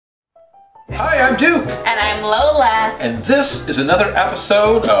Hi, I'm Duke. And I'm Lola. And this is another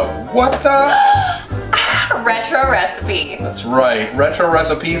episode of What the? Retro Recipe. That's right, retro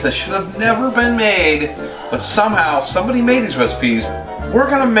recipes that should have never been made, but somehow somebody made these recipes. We're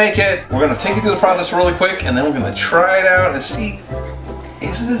gonna make it, we're gonna take you through the process really quick, and then we're gonna try it out and see,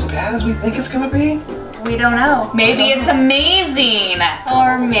 is it as bad as we think it's gonna be? We don't know. Maybe it's amazing,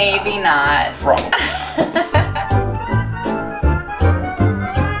 or maybe not. Probably.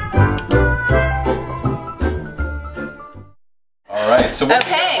 Alright, so what do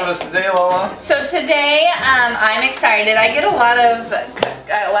you got for us today, Lola? So today, I'm excited. I get a lot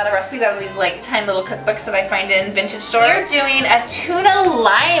of recipes out of these like tiny little cookbooks that I find in vintage stores. We're doing a Tuna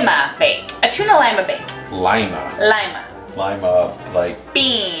Lima bake. A Tuna Lima bake. Lima. Lima. Lima, like...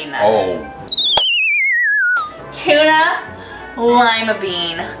 Bean. Oh. Tuna Lima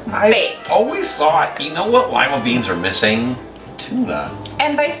bean bake. I always thought, you know what lima beans are missing? Tuna.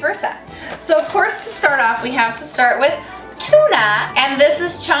 And vice versa. So of course, to start off, we have to start with tuna, and this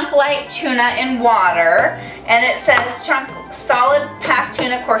is chunk light tuna in water, and it says chunk solid packed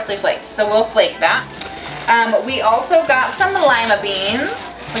tuna coarsely flaked, so we'll flake that. We also got some lima beans.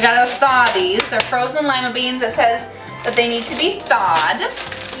 We got to thaw these. They're frozen lima beans. It says that they need to be thawed.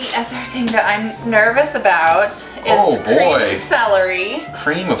 The other thing that I'm nervous about is cream-of-celery.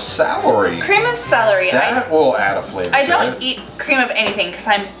 Cream-of-celery? Cream-of-celery. That will add a flavor. I don't eat cream of anything because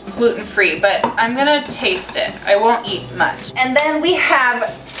I'm gluten-free, but I'm gonna taste it. I won't eat much. And then we have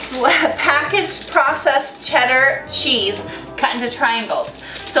packaged processed cheddar cheese cut into triangles.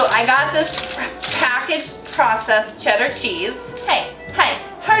 So I got this packaged processed cheddar cheese. Hey,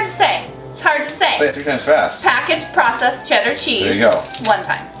 it's hard to say. It's hard to say. Say it 3 times fast. Packaged processed cheddar cheese. There you go. 1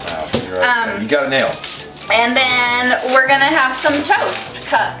 time. Wow, you're right. You got it nailed. And then we're gonna have some toast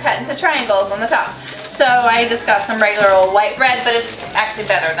cut into triangles on the top. So I just got some regular old white bread, but it's actually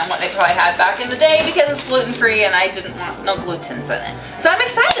better than what they probably had back in the day because it's gluten-free and I didn't want no glutens in it. So I'm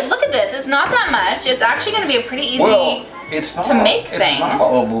excited. Look at this. It's not that much. It's actually gonna be a pretty easy to make thing. It's not a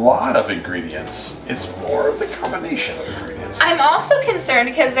lot of ingredients. It's more of the combination of ingredients. I'm also concerned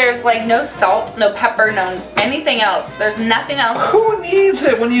because there's like no salt, no pepper, no anything else. There's nothing else. Who needs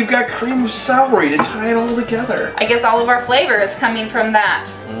it when you've got cream of celery to tie it all together? I guess all of our flavor is coming from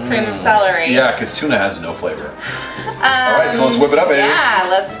that cream of celery. Yeah, because tuna has no flavor. All right, so let's whip it up, baby. Yeah,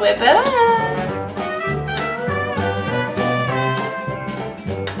 let's whip it up.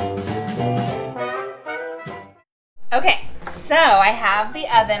 Okay, so I have the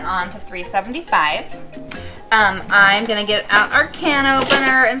oven on to 375. I'm gonna get out our can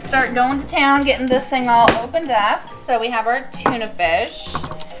opener and start going to town, getting this thing all opened up. So we have our tuna fish.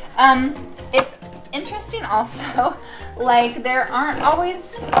 It's interesting also, like there aren't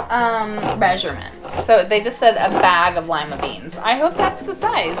always measurements. So they just said a bag of lima beans. I hope that's the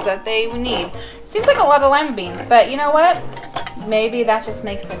size that they need. It seems like a lot of lima beans, but you know what? Maybe that just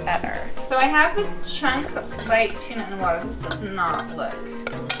makes it better. So I have the chunk light tuna in water. This does not look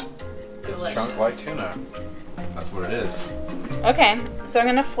delicious. It's chunk light tuna. That's what it is. Okay, so I'm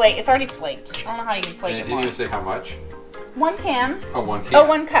gonna flake. It's already flaked. I don't know how you can flake it more. Didn't even say how much? 1 can. Oh, 1 can. Oh,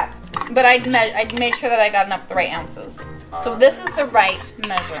 1 cup. But I made sure that I got enough the right ounces. So this is the right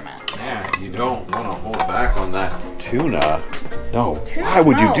measurement. Yeah, you don't want to hold back on that tuna. No. Tuna Why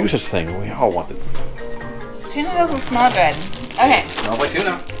would you smells. do such a thing? We all want the Tuna doesn't smell good. Okay. Smells like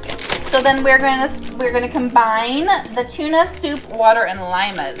tuna. So then we're gonna combine the tuna soup, water, and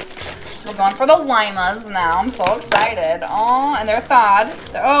limas. So we're going for the limas now. I'm so excited. Oh, and they're thawed.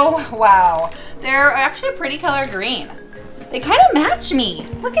 Oh, wow. They're actually a pretty color green. They kind of match me.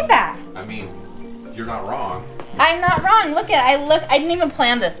 Look at that. I mean, you're not wrong. I'm not wrong. Look at I didn't even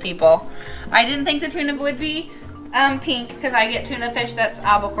plan this, people. I didn't think the tuna would be pink because I get tuna fish that's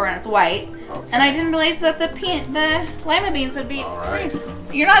albacore and it's white. Okay. And I didn't realize that the lima beans would be green.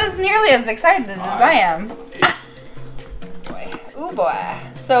 You're not as nearly as excited as I am. Boy. Ooh boy.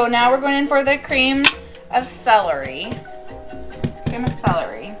 So now we're going in for the cream of celery. Cream of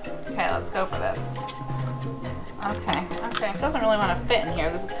celery. Okay, let's go for this. Okay. This doesn't really want to fit in here.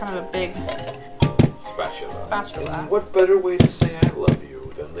 This is kind of a big spatula. What better way to say I love you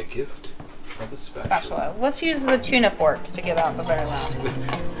than the gift of a spatula? Let's use the tuna fork to get out the very last.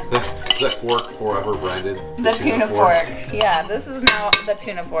 Is that fork forever branded? The tuna fork. Yeah, this is now the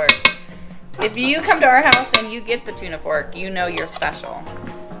tuna fork. If you come to our house and you get the tuna fork, you know you're special.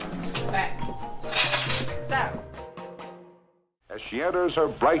 Okay. So. As she enters her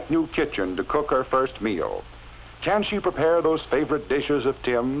bright new kitchen to cook her first meal, can she prepare those favorite dishes of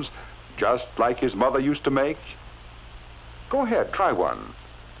Tim's just like his mother used to make? Go ahead, try one.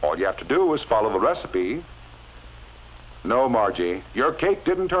 All you have to do is follow the recipe. No, Margie, your cake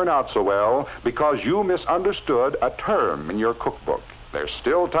didn't turn out so well because you misunderstood a term in your cookbook. There's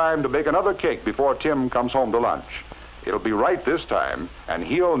still time to bake another cake before Tim comes home to lunch. It'll be right this time, and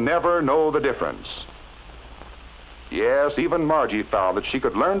he'll never know the difference. Yes, even Margie found that she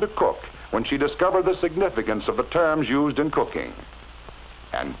could learn to cook when she discovered the significance of the terms used in cooking.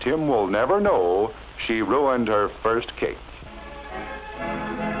 And Tim will never know she ruined her first cake.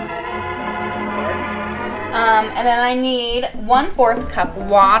 And then I need 1/4 cup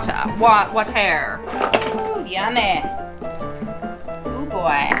water. Water. Ooh, yummy. Ooh,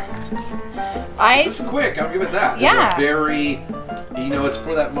 boy. It's quick, I'll give it that. Yeah. It's a very, you know, it's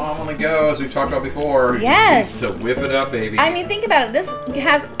for that mom on the go, as we've talked about before. Yes. To whip it up, baby. I mean, think about it. This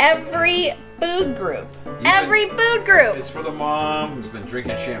has every food group. Every food group. It's for the mom who's been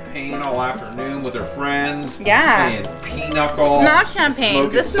drinking champagne all afternoon with her friends. Yeah. Playing pinochle. Not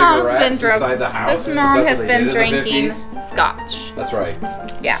champagne. This mom's been inside the house. This mom has That's what they been did in the drinking 50s. scotch. That's right.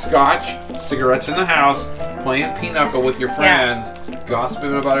 Yeah. Scotch, cigarettes in the house, playing pinochle with your friends,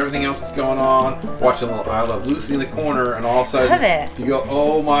 gossiping about everything else that's going on, watching a little I Love Lucy in the corner, and all of a sudden Love it. you go,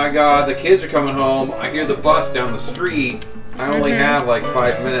 oh my God, the kids are coming home. I hear the bus down the street. I only have like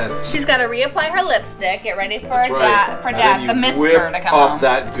 5 minutes. She's got to reapply her lipstick, get ready for That's right. Dad, the mister, to come up home.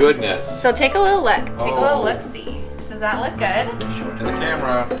 that goodness. So take a little look. Take a little Oh. look-see. Does that look good? Show it to the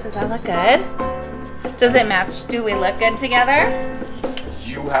camera. Does that look good? Does it match? Do we look good together?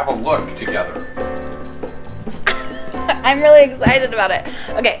 You have a look together. I'm really excited about it.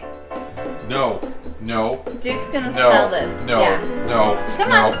 Okay, No. No. Duke's gonna No. smell this. No. Yeah. No. Come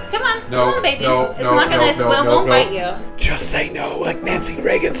no. on, come on, No, come on, baby. no, It's no, not gonna, no, it no, won't no. bite you. Just say no, like Nancy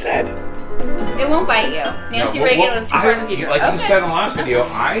Reagan said. It won't bite you. Nancy No, Reagan well, was too far in the future. Like you said in the last video,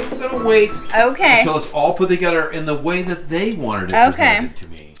 I'm gonna wait Okay. until it's all put together in the way that they wanted it presented to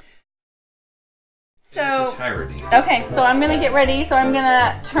me. In So, its entirety. okay, so I'm gonna get ready. So I'm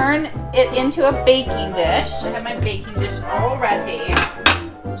gonna turn it into a baking dish. I have my baking dish all ready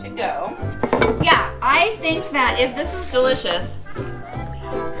to go. Yeah, I think that if this is delicious,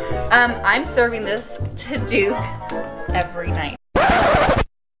 I'm serving this to Duke every night.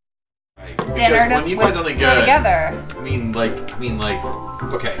 Right. Dinner Because when you find something good, together. I mean, like,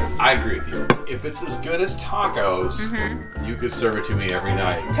 okay, I agree with you. If it's as good as tacos, you could serve it to me every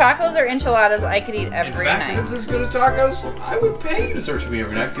night. Tacos or enchiladas, I could eat every In fact, night. if it's as good as tacos, I would pay you to serve it to me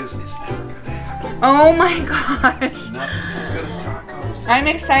every night because it's never gonna happen. Oh my gosh. Nothing's as good as tacos. I'm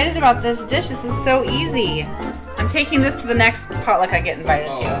excited about this dish. This is so easy. I'm taking this to the next potluck I get invited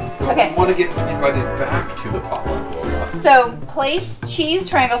to. Okay. I want to get invited back to the potluck, Laura. So place cheese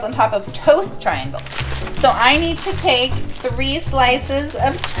triangles on top of toast triangles. So I need to take 3 slices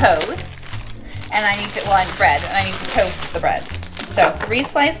of toast, and I need to, bread, and I need to toast the bread. So 3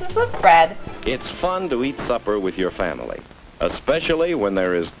 slices of bread. It's fun to eat supper with your family, especially when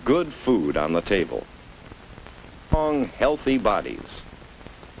there is good food on the table. Strong, healthy bodies.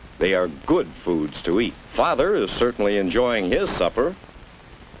 They are good foods to eat. Father is certainly enjoying his supper.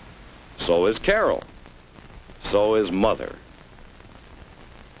 So is Carol. So is Mother.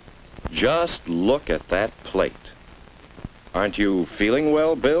 Just look at that plate. Aren't you feeling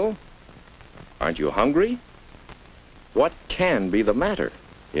well, Bill? Aren't you hungry? What can be the matter?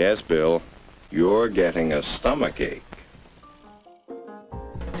 Yes, Bill, you're getting a stomachache.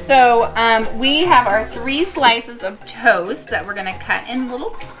 So we have our 3 slices of toast that we're gonna cut in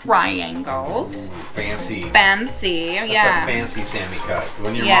little triangles. Fancy. Fancy, That's yeah. a fancy Sammy cut.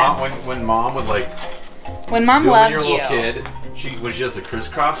 When your Yes. mom, when mom would like. When Mom when loved you're a you, little kid, when she does a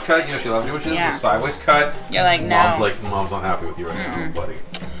crisscross cut, you know she loves you when she does Yeah. a sideways cut. you're like, no. Mom's not happy with you right now, buddy.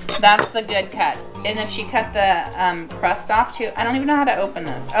 That's the good cut. And if she cut the crust off too, I don't even know how to open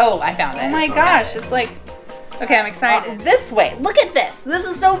this. Oh, I found it. Oh my gosh, it's like, okay, I'm excited. This way, look at this. This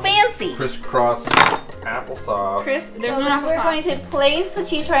is so fancy. Crisscross applesauce. There's no applesauce. We're going to place the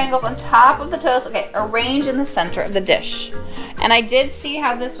cheese triangles on top of the toast. Okay, arrange in the center of the dish. And I did see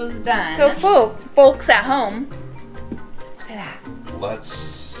how this was done. So folks at home, look at that.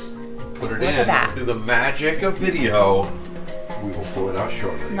 Let's put it Look at in that. through the magic of video. We will pull it out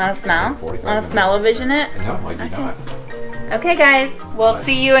shortly. Want to smell? In 45 Want to minutes. smell-o-vision it? No, I do not. Okay, guys, we'll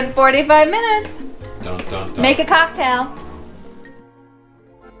see you in 45 minutes. Dun, dun, dun. Make a cocktail.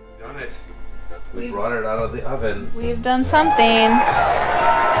 Done it. We brought it out of the oven. We've done something.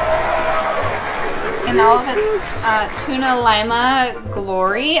 In all of its Tuna Lima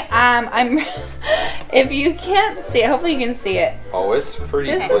glory. I'm. If you can't see it, hopefully you can see it. Oh, it's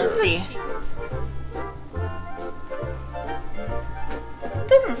pretty This clear. is It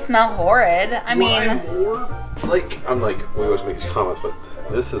doesn't smell horrid. I mean, I'm like, we always make these comments, but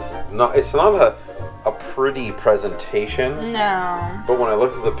this is not, it's not a pretty presentation. No. But when I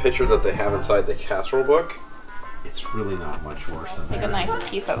looked at the picture that they have inside the casserole book, it's really not much worse than Take a nice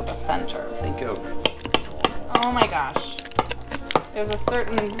piece out of the center. Think of. Oh my gosh. There's a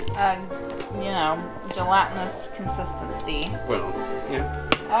certain, you know, gelatinous consistency. Well, yeah.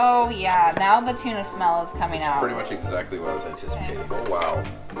 Oh yeah, now the tuna smell is coming out. Pretty much exactly what I was anticipating. Okay. Oh wow.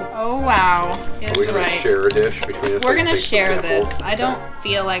 Oh wow. Is Are we gonna right. share a dish between us? We're so gonna take some share samples? this. I don't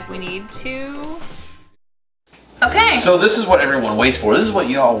feel like we need to. Okay. So this is what everyone waits for. This is what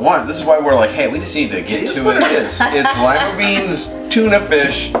y'all want. This is why we're like, hey, we just need to get to it. It's lima beans, tuna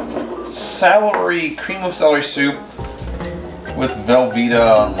fish, celery, cream of celery soup with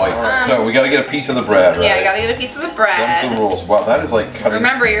Velveeta on white. So we got to get a piece of the bread, right? Yeah, I gotta get a piece of the bread. That's the rules. Wow, that is like cutting.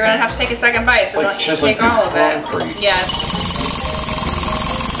 Remember, you're gonna have to take a second bite, so like don't chiseling take all of it. concrete. Yes.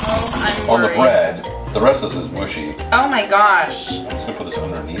 Oh, I'm on worried. the bread. The rest of this is mushy. Oh my gosh. I'm just gonna put this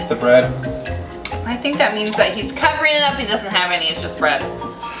underneath the bread. I think that means that he's covering it up. He doesn't have any. It's just bread.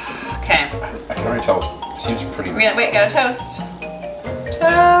 Okay. I can already tell. It seems pretty. Wait, got a toast.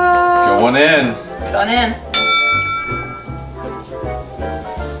 Toast. Going in. Going in.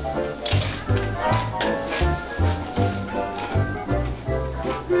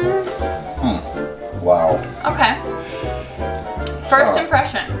 Wow. Okay. First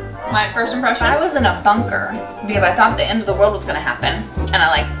impression. My first impression. I was in a bunker because I thought the end of the world was going to happen, and I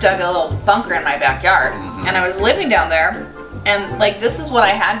like dug a little bunker in my backyard, and I was living down there, and like this is what I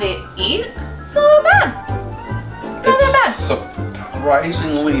had to eat. It's not that bad. Not that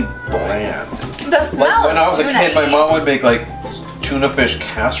Surprisingly bland. bad. The smell Like when I was a tuna kid, my eat. mom would make like tuna fish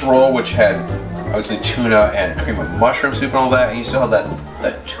casserole, which had obviously tuna and cream of mushroom soup and all that, and you still have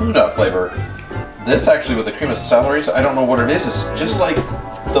that tuna flavor. This actually with the cream of celery, I don't know what it is. It's just like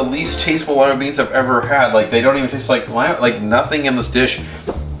the least tasteful lima beans I've ever had. Like they don't even taste like lima, like nothing in this dish.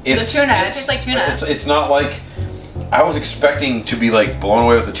 It's, the tuna, it tastes like tuna. It's not like I was expecting to be like blown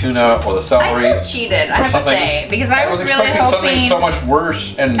away with the tuna or the celery. I feel cheated, I have to say, because I was really expecting something hoping so much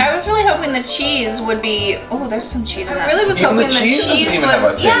worse. And I was really hoping the cheese would be. Oh, there's some cheese in it. I really was even hoping the the cheese cheese doesn't even was. have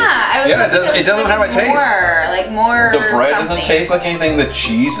a taste. Yeah, I was. Yeah, hoping it doesn't have a taste. More, like more. The bread something. doesn't taste like anything. The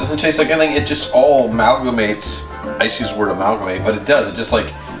cheese doesn't taste like anything. It just all amalgamates. I use the word amalgamate, but it does. It just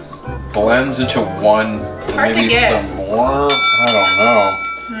like blends into one. Hard maybe to get. some more. I don't know.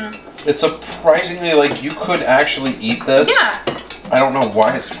 It's surprisingly like you could actually eat this. Yeah. I don't know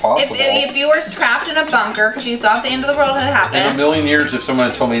why it's possible. If you were trapped in a bunker because you thought the end of the world had In a happened. million years, if someone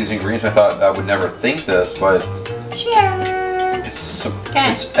had told me these ingredients, I thought I would never think this, but Cheers.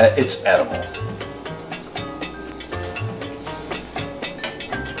 it's edible.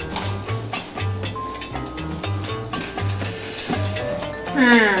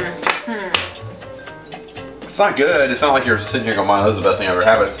 It's not good. It's not like you're sitting here going, "Man, this is the best thing I ever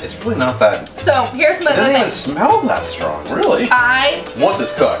had." But it's really not that. So here's It my doesn't even thing. smell that strong, really. Once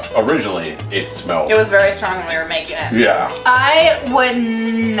it's cooked, originally it smelled. It was very strong when we were making it. Yeah. I would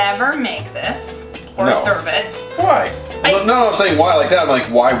never make this or No. serve it. Why? No, I'm saying why like that. I'm like,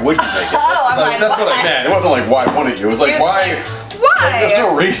 why would you make it? Oh, I'm like, that's what I why? meant. It wasn't like why wouldn't you? It was like Dude, why? Why? There's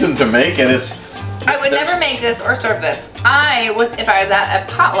no reason to make it. I would never make this or serve this. If I was at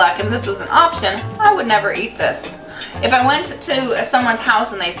a potluck and this was an option, I would never eat this. If I went to someone's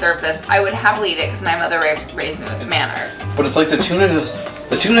house and they served this, I would happily eat it because my mother raised me with manners. But it's like the tuna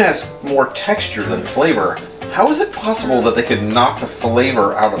has more texture than flavor. How is it possible that they could knock the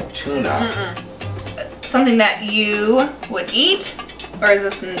flavor out of tuna? Something that you would eat, or is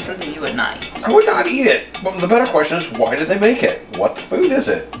this something you would not eat? I would not eat it. But the better question is, why did they make it? What food is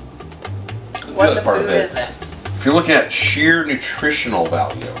it? What the food is it? If you're looking at sheer nutritional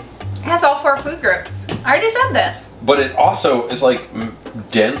value. It has all 4 food groups. I already said this. But it also is like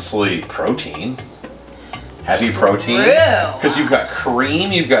densely protein. Heavy protein. Because you've got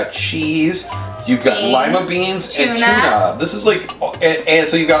cream, you've got cheese, you've got lima beans and tuna. This is like, and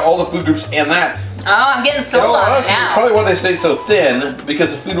so you've got all the food groups and that. Oh, I'm getting sold on it now. Probably why they stayed so thin,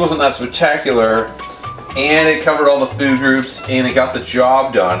 because the food wasn't that spectacular, and it covered all the food groups, and it got the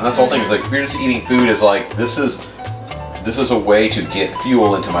job done. And that's the whole thing. Is like, if you're just eating food, is like this is a way to get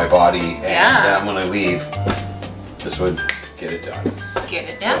fuel into my body, and then when I leave, this would get it done. Get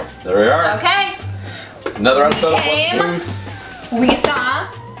it done. So, there we are. Okay. Another episode of Food. We saw.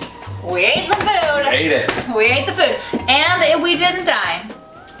 We ate some food. We ate it. We ate the food, and we didn't die.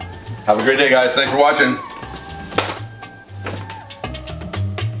 Have a great day, guys. Thanks for watching.